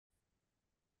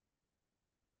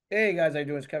Hey guys, how you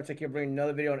doing? It's Kevtech here bringing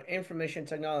another video on information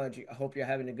technology. I hope you're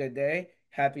having a good day.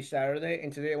 Happy Saturday.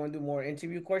 And today I want to do more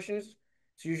interview questions.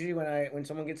 So usually when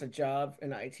someone gets a job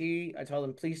in IT, I tell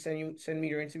them please send me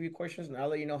your interview questions and I'll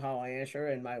let you know how I answer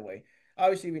it in my way.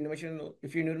 Obviously, if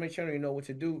you're new to my channel, you know what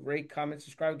to do. Rate, comment,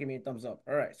 subscribe, give me a thumbs up.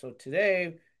 All right. So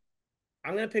today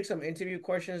I'm gonna pick some interview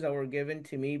questions that were given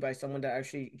to me by someone that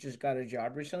actually just got a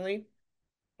job recently.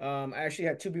 I actually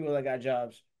had two people that got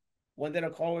jobs. One did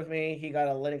a call with me. He got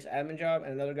a Linux admin job,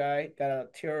 and another guy got a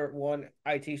tier one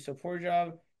IT support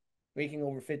job, making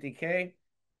over 50K.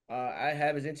 I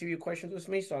have his interview questions with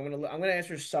me, so I'm gonna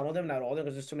answer some of them, not all of them,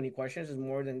 because there's too many questions. There's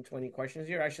more than 20 questions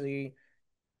here. Actually,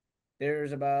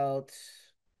 there's about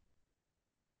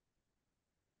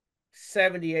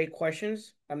 78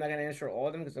 questions. I'm not gonna answer all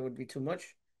of them because that would be too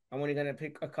much. I'm only gonna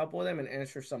pick a couple of them and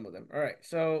answer some of them. All right.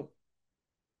 So,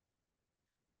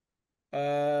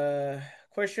 uh,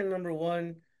 question number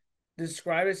one.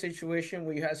 Describe a situation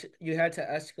where you had to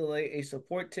escalate a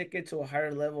support ticket to a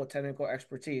higher level of technical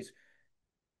expertise.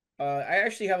 I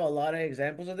actually have a lot of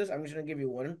examples of this. I'm just gonna give you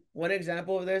one. One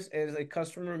example of this is a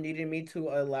customer needed me to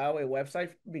allow a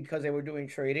website because they were doing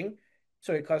trading.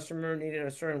 So a customer needed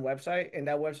a certain website, and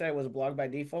that website was blocked by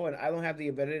default, and I don't have the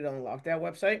ability to unlock that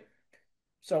website.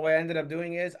 So what I ended up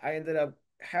doing is I ended up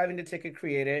having the ticket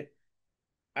created.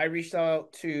 I reached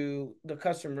out to the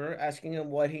customer asking him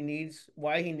what he needs,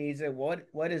 why he needs it, what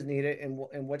is needed, and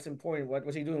what's important. What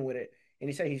was he doing with it? And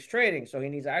he said he's trading, so he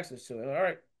needs access to it. All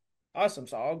right, awesome.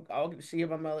 So I'll see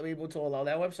if I'm able to allow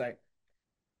that website.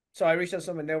 So I reached out to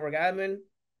some network admin.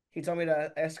 He told me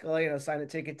to escalate and assign a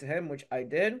ticket to him, which I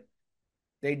did.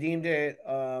 They deemed it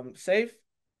safe.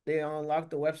 They unlocked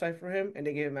the website for him and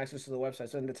they gave him access to the website.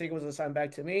 So then the ticket was assigned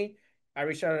back to me. I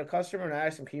reached out to the customer and I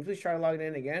asked him, "Can you please try logging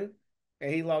in again?"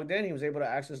 And he logged in. He was able to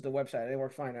access the website. It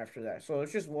worked fine after that. So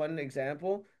it's just one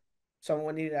example.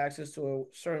 Someone needed access to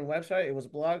a certain website. It was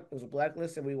blocked. It was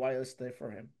blacklisted. We whitelisted it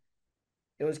for him.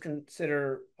 It was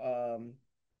considered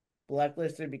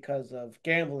blacklisted because of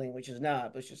gambling, which is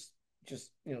not. But it's just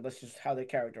that's just how they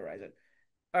characterize it.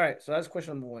 All right. So that's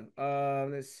question number one.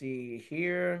 Let's see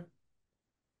here.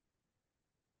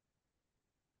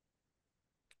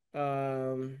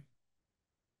 Um,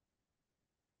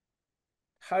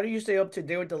 how do you stay up to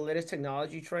date with the latest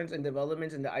technology trends and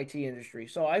developments in the IT industry?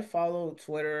 So I follow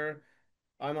Twitter.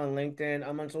 I'm on LinkedIn.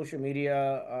 I'm on social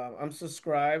media. I'm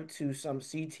subscribed to some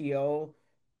CTO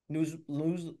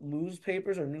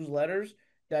newspapers or newsletters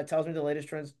that tells me the latest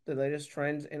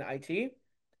trends in IT.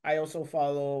 I also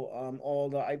follow all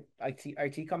the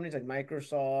IT companies like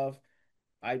Microsoft,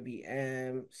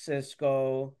 IBM,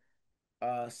 Cisco,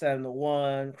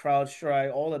 701,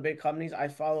 CrowdStrike, all the big companies. I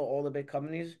follow all the big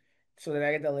companies so that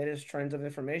I get the latest trends of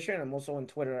information. I'm also on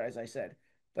Twitter, as I said.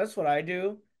 That's what I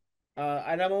do.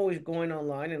 And I'm always going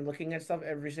online and looking at stuff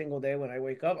every single day when I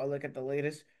wake up. I look at the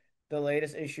latest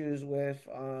issues with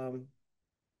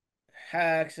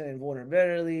hacks and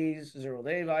vulnerabilities,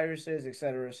 zero-day viruses, et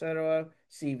cetera,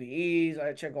 CVEs.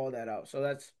 I check all that out. So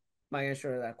that's my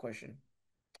answer to that question.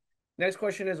 Next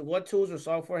question is, what tools or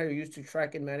software have you used to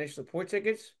track and manage support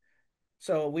tickets?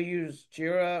 So we use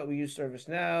Jira, we use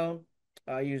ServiceNow,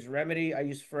 I use Remedy, I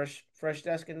use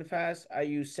Freshdesk in the past, I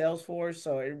use Salesforce.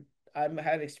 I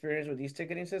have experience with these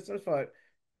ticketing systems, but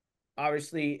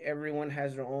obviously everyone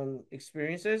has their own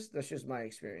experiences. That's just my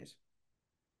experience.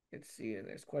 Let's see the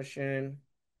next question.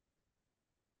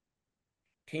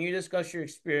 Can you discuss your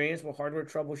experience with hardware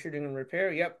troubleshooting and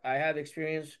repair? Yep, I have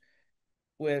experience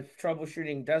with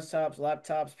troubleshooting desktops,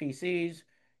 laptops, PCs.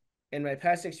 In my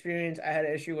past experience, I had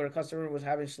an issue where a customer was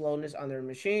having slowness on their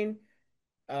machine.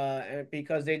 And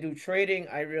because they do trading,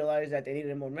 I realized that they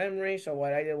needed more memory. So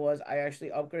what I did was I actually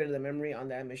upgraded the memory on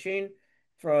that machine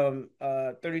from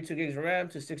 32 gigs of RAM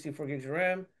to 64 gigs of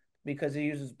RAM because he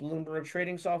uses Bloomberg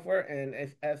trading software, and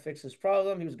if that fixed his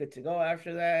problem, he was good to go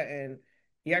after that. And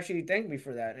he actually thanked me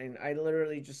for that. And I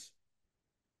literally just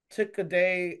took a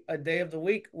day of the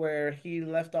week where he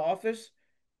left the office,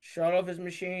 shut off his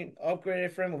machine,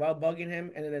 upgraded for him without bugging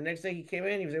him, and then the next day he came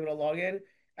in, he was able to log in.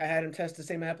 I had him test the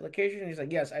same application, and he's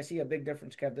like, "Yes, I see a big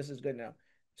difference, Kev. This is good now."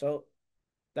 So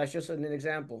that's just an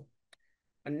example.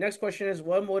 And the next question is,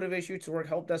 what motivates you to work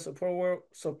help desk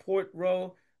support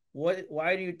role?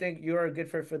 Why do you think you're a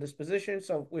good fit for this position?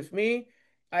 So with me,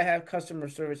 I have customer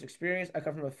service experience. I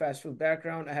come from a fast food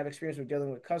background. I have experience with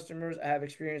dealing with customers. I have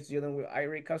experience dealing with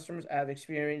irate customers. I have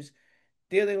experience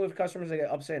dealing with customers that get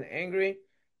upset and angry.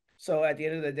 So at the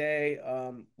end of the day,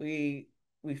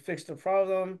 we fix the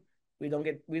problem. We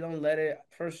don't let it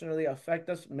personally affect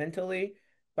us mentally.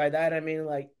 By that I mean,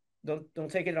 like, don't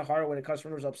take it to heart when a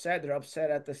customer's upset. They're upset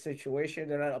at the situation.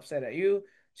 They're not upset at you.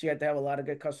 So you have to have a lot of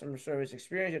good customer service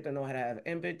experience. You have to know how to have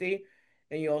empathy,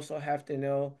 and you also have to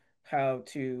know how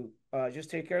to just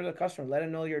take care of the customer. Let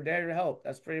them know you're there to help.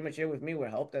 That's pretty much it with me with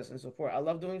help desk and support. I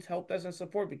love doing help desk and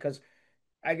support because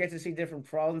I get to see different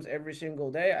problems every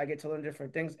single day. I get to learn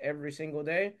different things every single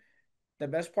day. The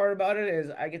best part about it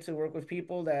is I get to work with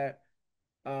people that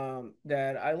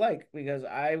I like because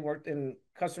I worked in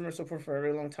customer support for a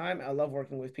very long time. I love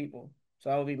working with people. So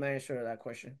that would be my answer to that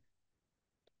question.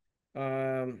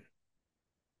 Um,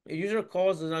 a user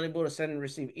calls is unable to send and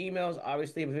receive emails.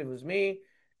 Obviously, if it was me,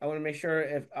 I want to make sure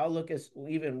if Outlook is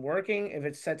even working, if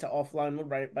it's set to offline mode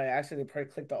by accident, they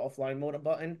probably click the offline mode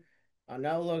button on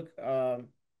Outlook.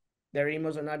 Their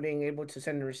emails are not being able to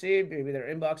send and receive. Maybe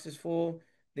their inbox is full.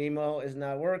 The email is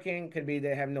not working. Could be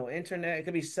they have no internet. It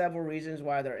could be several reasons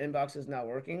why their inbox is not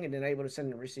working and they're not able to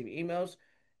send and receive emails.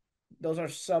 Those are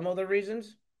some of the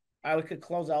reasons. I could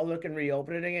close Outlook and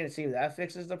reopen it again and see if that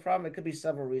fixes the problem. It could be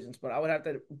several reasons, but I would have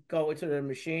to go into the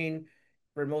machine,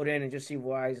 remote in, and just see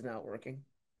why it's not working.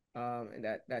 And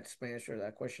that's my answer to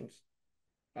that question.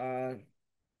 Uh,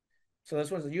 so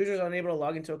this one's the user is unable to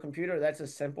log into a computer. That's a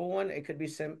simple one. It could be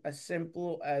as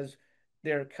simple as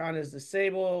their account is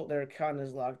disabled, their account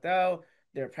is locked out,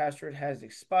 their password has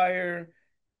expired.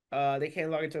 They can't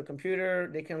log into a computer.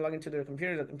 They can log into their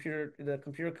computer. The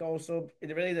computer can also.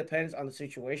 It really depends on the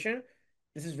situation.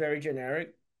 This is very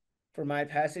generic. For my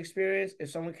past experience, if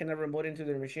someone can never remote into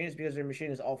their machine, it's because their machine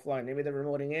is offline. Maybe they're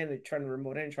remoting in, they're trying to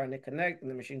remote in, trying to connect,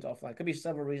 and the machine's offline. Could be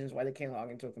several reasons why they can't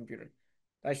log into a computer.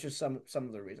 That's just some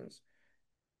of the reasons.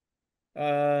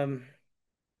 Um,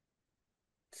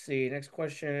 let's see. Next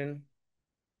question.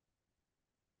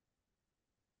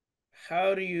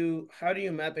 How do you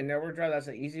map a network drive? That's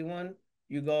an easy one.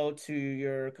 You go to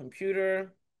your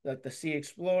computer, like the C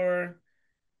Explorer.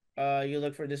 You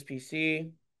look for this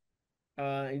PC.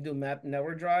 And do map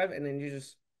network drive, and then you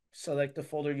just select the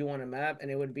folder you want to map, and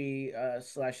it would be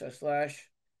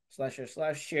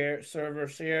 //// share server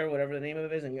share whatever the name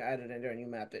of it is, and you add it in there and you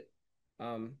map it.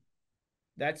 Um,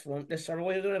 that's one. There's several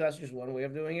ways of doing it. That's just one way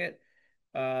of doing it.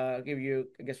 I'll give you.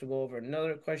 I guess we'll go over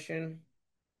another question.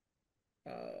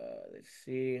 Let's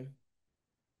see.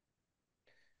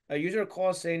 A user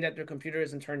calls saying that their computer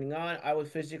isn't turning on. I would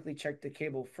physically check the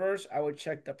cable first. I would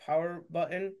check the power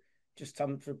button. Just tell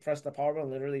them to press the power button.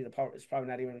 Literally, the power is probably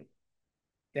not even.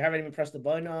 They haven't even pressed the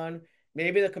button on.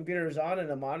 Maybe the computer is on and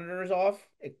the monitor is off.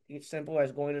 It's simple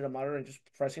as going to the monitor and just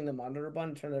pressing the monitor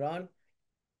button, turn it on.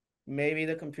 Maybe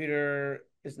the computer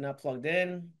is not plugged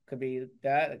in. Could be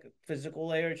that, like a physical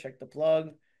layer. Check the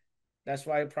plug. That's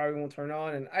why it probably won't turn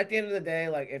on. And at the end of the day,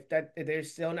 like if they're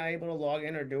still not able to log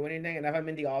in or do anything, and if I'm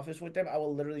in the office with them, I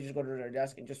will literally just go to their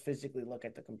desk and just physically look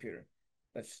at the computer.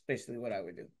 That's basically what I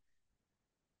would do.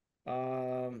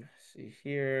 Let's see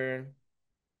here.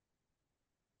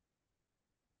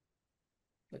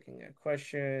 Looking at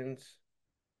questions.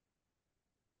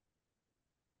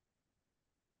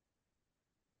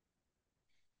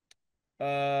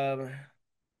 Um,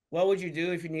 what would you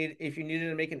do if you needed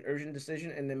to make an urgent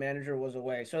decision and the manager was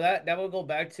away? So that would go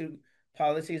back to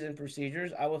policies and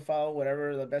procedures. I would follow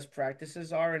whatever the best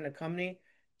practices are in the company.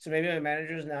 So maybe my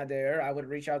manager is not there. I would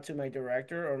reach out to my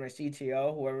director or my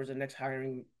CTO, whoever's the next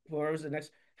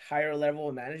higher level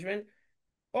of management,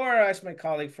 or ask my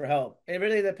colleague for help. It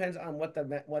really depends on what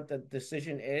the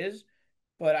decision is,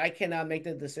 but I cannot make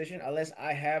the decision unless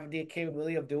I have the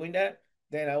capability of doing that.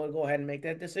 Then I would go ahead and make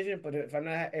that decision. But if I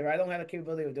don't have the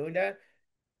capability of doing that,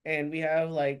 and we have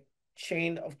like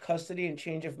chain of custody and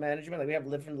change of management, like we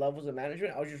have different levels of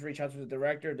management, I'll just reach out to the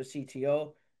director, the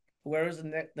CTO, whoever's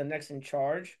the next in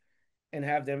charge, and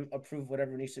have them approve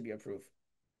whatever needs to be approved.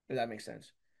 If that makes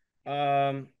sense.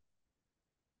 Um,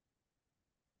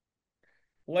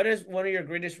 what is one of your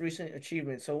greatest recent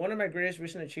achievements? So one of my greatest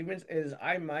recent achievements is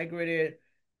I migrated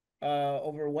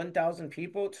over 1,000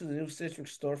 people to the new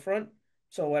Citrix storefront.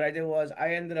 So what I did was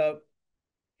I ended up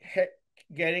hit,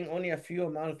 getting only a few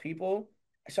amount of people.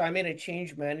 So I made a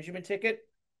change management ticket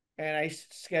and I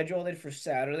scheduled it for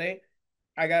Saturday.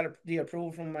 I got the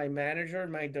approval from my manager,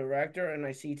 my director, and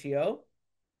my CTO.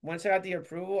 Once I got the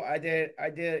approval, I did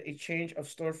a change of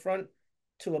storefront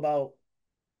to about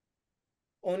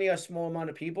only a small amount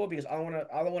of people because I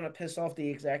don't want to piss off the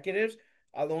executives.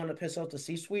 I don't want to piss off the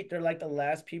C-suite. They're like the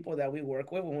last people that we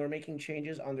work with when we're making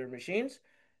changes on their machines.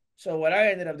 So what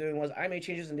I ended up doing was I made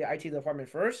changes in the IT department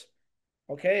first.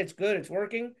 Okay, it's good, it's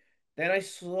working. Then I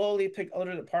slowly picked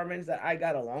other departments that I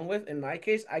got along with. In my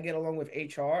case, I get along with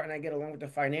HR and I get along with the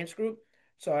finance group.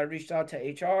 So I reached out to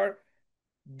HR,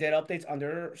 did updates on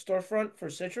their storefront for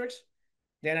Citrix.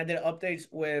 Then I did updates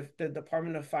with the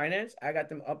Department of Finance. I got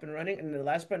them up and running. And the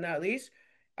last but not least,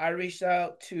 I reached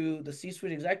out to the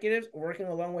C-suite executives working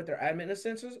along with their admin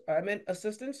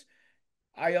assistants.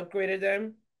 I upgraded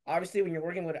them. Obviously, when you're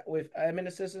working with admin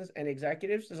assistants and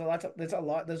executives, there's lots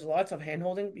of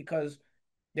handholding because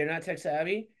they're not tech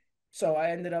savvy. So I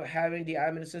ended up having the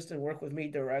admin assistant work with me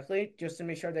directly just to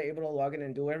make sure they're able to log in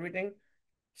and do everything.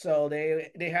 So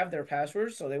they have their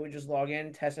passwords, so they would just log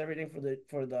in, test everything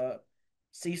for the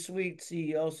C-suite,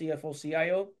 CEO, CFO,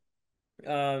 CIO.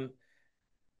 Um,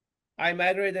 I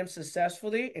migrated them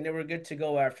successfully, and they were good to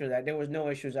go after that. There was no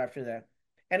issues after that.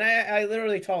 And I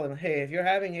literally told them, hey, if you're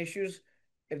having issues,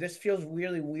 if this feels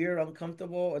really weird,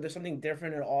 uncomfortable, or there's something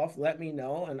different or off, let me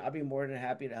know, and I'll be more than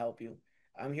happy to help you.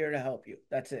 I'm here to help you.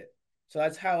 That's it. So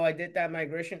that's how I did that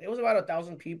migration. It was about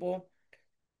 1,000 people.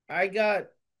 I got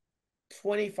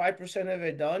 25% of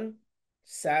it done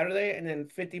Saturday and then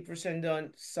 50%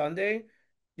 done Sunday.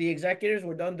 The executives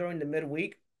were done during the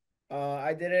midweek.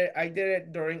 I did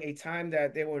it during a time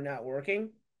that they were not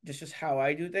working. Just how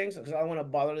I do things because I don't want to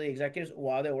bother the executives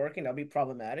while they're working. That'll be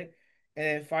problematic. And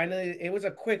then finally, it was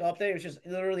a quick update. It was just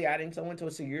literally adding someone to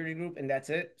a security group, and that's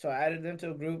it. So I added them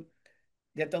to a group,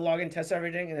 get the login, test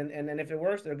everything, and then if it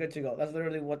works, they're good to go. That's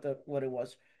literally what it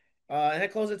was. And I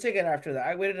closed the ticket after that.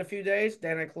 I waited a few days,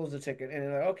 then I closed the ticket, and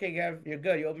they're like, okay, Gav, you're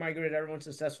good. You migrated everyone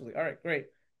successfully. All right, great,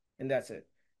 and that's it.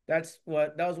 That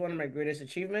was one of my greatest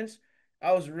achievements.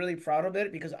 I was really proud of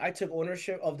it because I took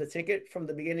ownership of the ticket from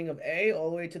the beginning of A all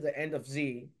the way to the end of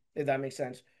Z, if that makes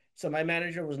sense. So my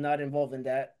manager was not involved in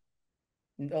that.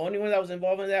 The only one that was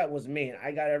involved in that was me. And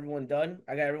I got everyone done.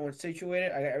 I got everyone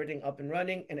situated. I got everything up and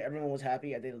running, and everyone was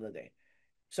happy at the end of the day.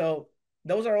 So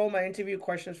those are all my interview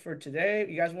questions for today. If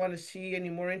you guys want to see any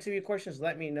more interview questions,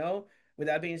 let me know. With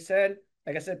that being said,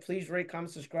 like I said, please rate, comment,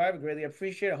 subscribe. I greatly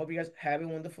appreciate it. I hope you guys have a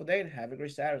wonderful day and have a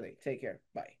great Saturday. Take care.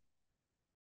 Bye.